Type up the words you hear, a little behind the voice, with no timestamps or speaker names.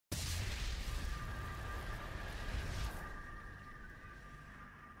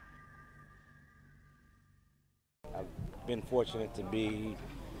been fortunate to be,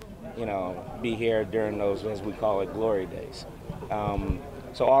 be here during those, as we call it, glory days.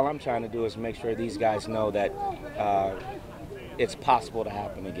 So all I'm trying to do is make sure these guys know that it's possible to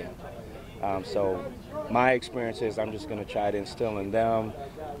happen again. So my experience is I'm just going to try to instill in them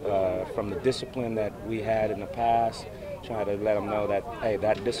from the discipline that we had in the past, try to let them know that, hey,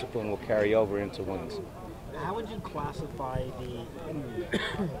 that discipline will carry over into wins. How would you classify the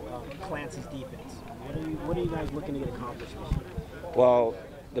Clancy's defense? What are you guys looking to get accomplished this year? Well,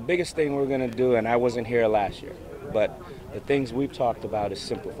 the biggest thing we're going to do, and I wasn't here last year, but the things we've talked about is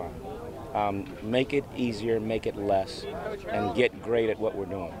simplifying. Make it easier, make it less, and get great at what we're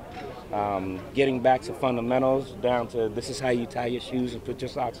doing. Getting back to fundamentals, down to this is how you tie your shoes and put your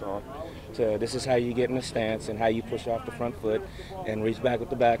socks on, to this is how you get in a stance and how you push off the front foot and reach back with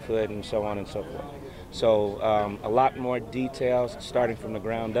the back foot and so on and so forth. So a lot more details starting from the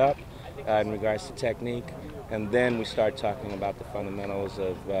ground up in regards to technique, and then we start talking about the fundamentals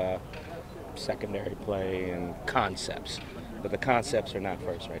of secondary play and concepts. But the concepts are not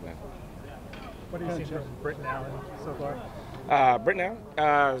first right now. What have you seen from Britton Allen so far? Britton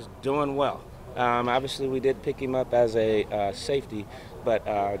Allen is doing well. Obviously, we did pick him up as a safety, but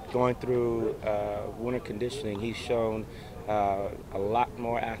going through winter conditioning, he's shown a lot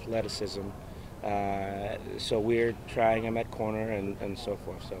more athleticism. So we're trying him at corner and so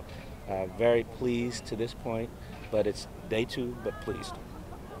forth. So very pleased to this point, but it's day 2, but pleased.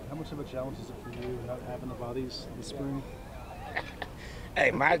 How much of a challenge is it for you not having the bodies this spring?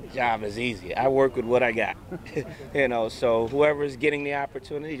 Hey, my job is easy. I work with what I got. So whoever is getting the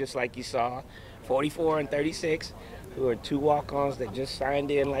opportunity, just like you saw, 44 and 36, who are 2 walk-ons that just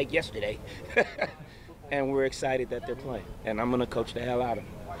signed in like yesterday. And we're excited that they're playing. And I'm going to coach the hell out of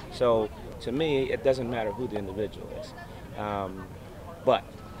them. So to me, it doesn't matter who the individual is. But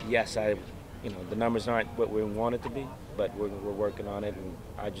yes, the numbers aren't what we want it to be, but we're working on it, and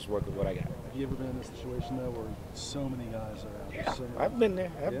I just work with what I got. Have you ever been in a situation though where so many guys are out? Yeah, so I've been there.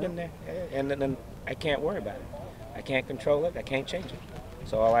 I've been there, and then I can't worry about it. I can't control it. I can't change it.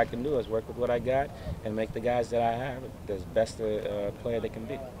 So all I can do is work with what I got and make the guys that I have the best player they can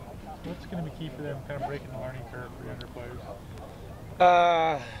be. What's going to be key for them, kind of breaking the learning curve for younger players?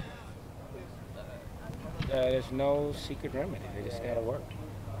 There's no secret remedy. They just got to work.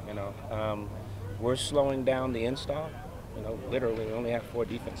 We're slowing down the install. Literally, we only have 4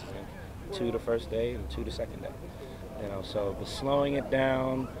 defenses in, 2 the first day and 2 the second day. So the slowing it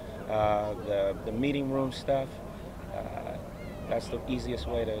down, the meeting room stuff, that's the easiest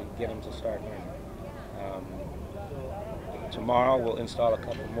way to get them to start learning. Tomorrow we'll install a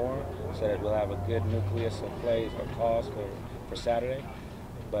couple more so that we'll have a good nucleus of plays or calls for Saturday,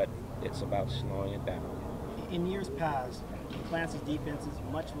 but it's about slowing it down. In years past, Clancy's defenses,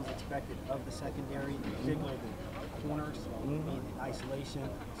 much was expected of the secondary, in particular the corners in isolation.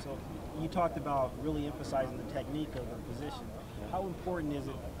 So you talked about really emphasizing the technique of the position. How important is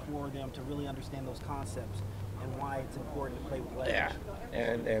it for them to really understand those concepts and why it's important to play with legs? Yeah,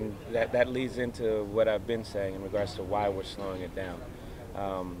 and that leads into what I've been saying in regards to why we're slowing it down.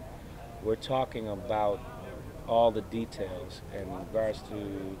 We're talking about all the details in regards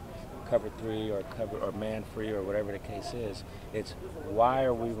to cover 3 or man free or whatever the case is. It's why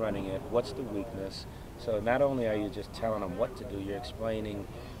are we running it? What's the weakness? So not only are you just telling them what to do, you're explaining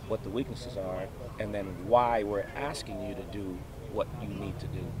what the weaknesses are, and then why we're asking you to do what you need to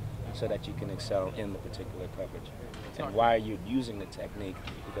do so that you can excel in the particular coverage. And why you're using the technique,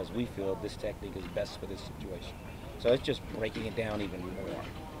 because we feel this technique is best for this situation. So it's just breaking it down even more.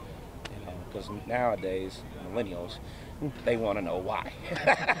 Because nowadays, millennials, they want to know why.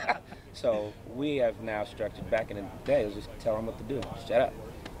 So we have now structured, back in the day, it was just tell them what to do, shut up.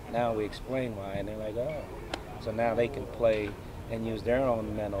 Now we explain why, and they're like, oh. So now they can play and use their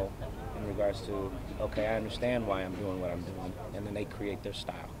own mental in regards to, okay, I understand why I'm doing what I'm doing, and then they create their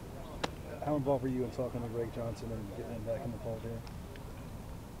style. How involved were you in talking to Greg Johnson and getting him back in the fold here?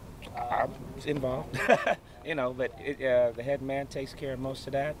 I'm involved, but the head man takes care of most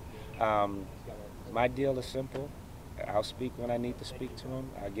of that. My deal is simple. I'll speak when I need to speak to him.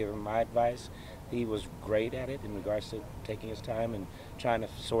 I'll give him my advice. He was great at it in regards to taking his time and trying to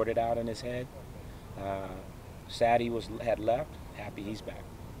sort it out in his head. Sad he had left. Happy he's back.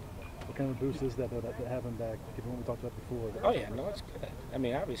 What kind of boost is that, though, to have him back, given what we talked about before? Oh, yeah, no, it's good. I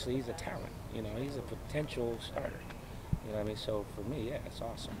mean, obviously, he's a talent. He's a potential starter. So for me, yeah, it's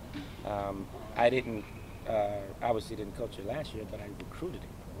awesome. I obviously didn't coach it last year, but I recruited him.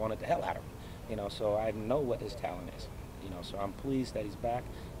 Wanted the hell out of him. So I know what his talent is. So I'm pleased that he's back,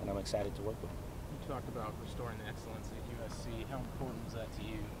 and I'm excited to work with him. You talked about restoring the excellence at USC. How important was that to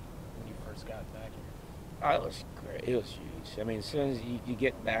you when you first got back here? Oh, it was great. It was huge. I mean, as soon as you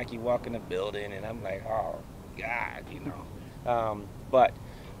get back, you walk in the building, and I'm like, oh, God, you know. But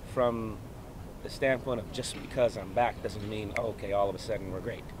from the standpoint of just because I'm back doesn't mean, oh, okay, all of a sudden we're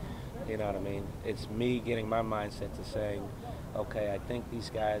great. You know what I mean? It's me getting my mindset to saying, okay, I think these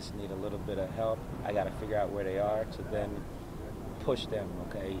guys need a little bit of help. I got to figure out where they are to then push them.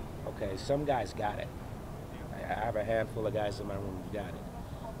 Okay, some guys got it. I have a handful of guys in my room who got it.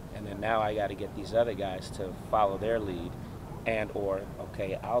 And then now I got to get these other guys to follow their lead and/or,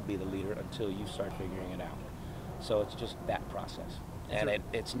 okay, I'll be the leader until you start figuring it out. So it's just that process. And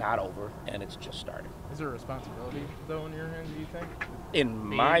it's not over, and it's just started. Is there a responsibility, though, on your end, do you think? In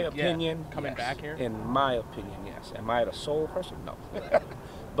my opinion, coming yes. back here? In my opinion, yes. Am I the sole person? No.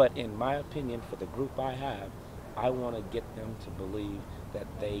 But in my opinion, for the group I have, I want to get them to believe that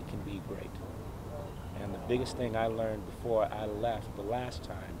they can be great. And the biggest thing I learned before I left the last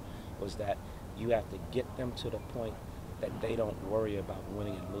time was that you have to get them to the point that they don't worry about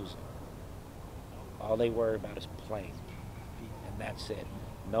winning and losing. All they worry about is playing. And that's it.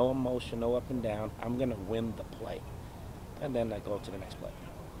 No emotion, no up and down. I'm going to win the play. And then I go to the next play.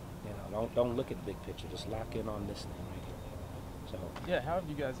 You know, don't look at the big picture. Just lock in on this thing right here. So yeah, how have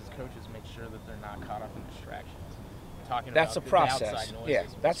you guys as coaches make sure that they're not caught up in distractions? Talking that's a about process. The outside noises Yeah,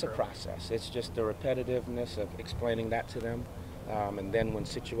 of that's a the process. It's just the repetitiveness of explaining that to them. And then when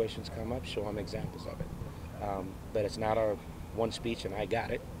situations come up, show them examples of it. But it's not a one speech and I got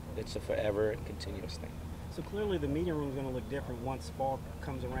it. It's a forever and continuous thing. So clearly the meeting room is going to look different once fall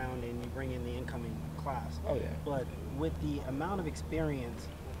comes around and you bring in the incoming class. Oh, yeah. But with the amount of experience,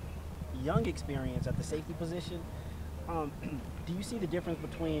 young experience at the safety position, do you see the difference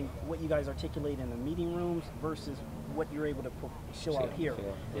between what you guys articulate in the meeting rooms versus what you're able to show out here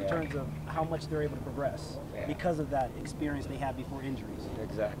in terms of how much they're able to progress because of that experience they had before injuries?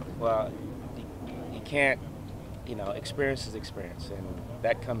 Exactly. Well, you can't, you know, experience is experience, and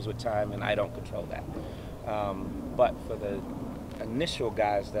that comes with time, and I don't control that. But for the initial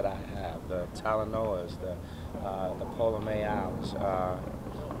guys that I have, the Talanoas, the Polomayals,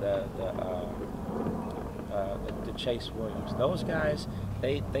 the Chase Williams, those guys,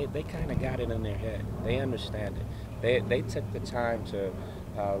 they kind of got it in their head. They understand it. They took the time to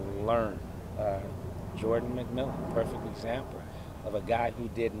learn. Jordan McMillan, perfect example of a guy who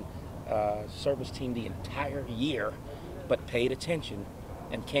didn't service team the entire year, but paid attention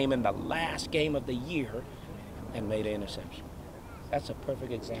and came in the last game of the year and made an interception. That's a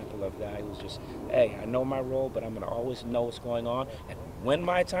perfect example of a guy who's just, hey, I know my role, but I'm going to always know what's going on, and when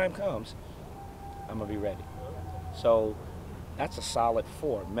my time comes, I'm going to be ready. So that's a solid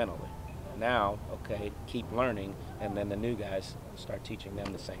 4 mentally. Now, okay, keep learning, and then the new guys start teaching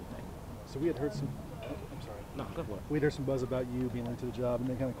them the same thing. So we had heard some, I'm sorry. No, good work. We had heard some buzz about you being late to the job and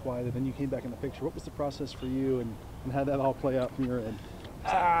then kind of quieted. Then you came back in the picture. What was the process for you, and how did that all play out from your end?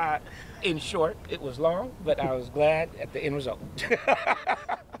 In short, it was long, but I was glad at the end result.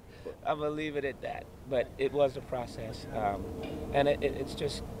 I'm going to leave it at that. But it was a process. And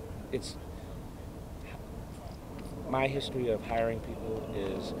it's my history of hiring people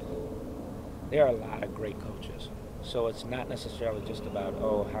is there are a lot of great coaches. So it's not necessarily just about,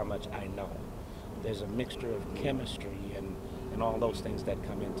 oh, how much I know. There's a mixture of chemistry and all those things that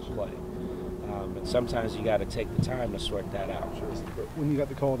come into play. And sometimes you got to take the time to sort that out. Sure. When you got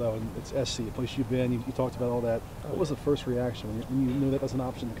the call, though, and it's SC, a place you've been, you talked about all that. What was the first reaction when you knew that was an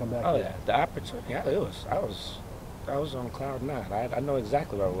option to come back? Oh, yeah, the opportunity. Yeah, it was. I was on cloud 9. I know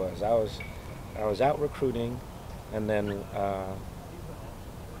exactly where I was. I was out recruiting, and then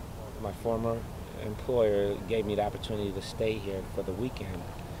my former employer gave me the opportunity to stay here for the weekend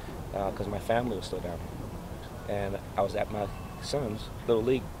because my family was still down here, and I was at my son's little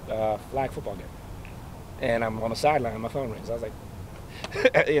league flag football game, and I'm on the sideline. My phone rings. I was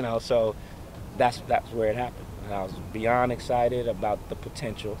like, you know, so that's where it happened. And I was beyond excited about the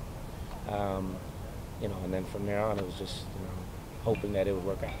potential, you know, and then from there on, it was just, you know, hoping that it would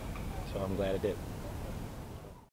work out. So I'm glad it did.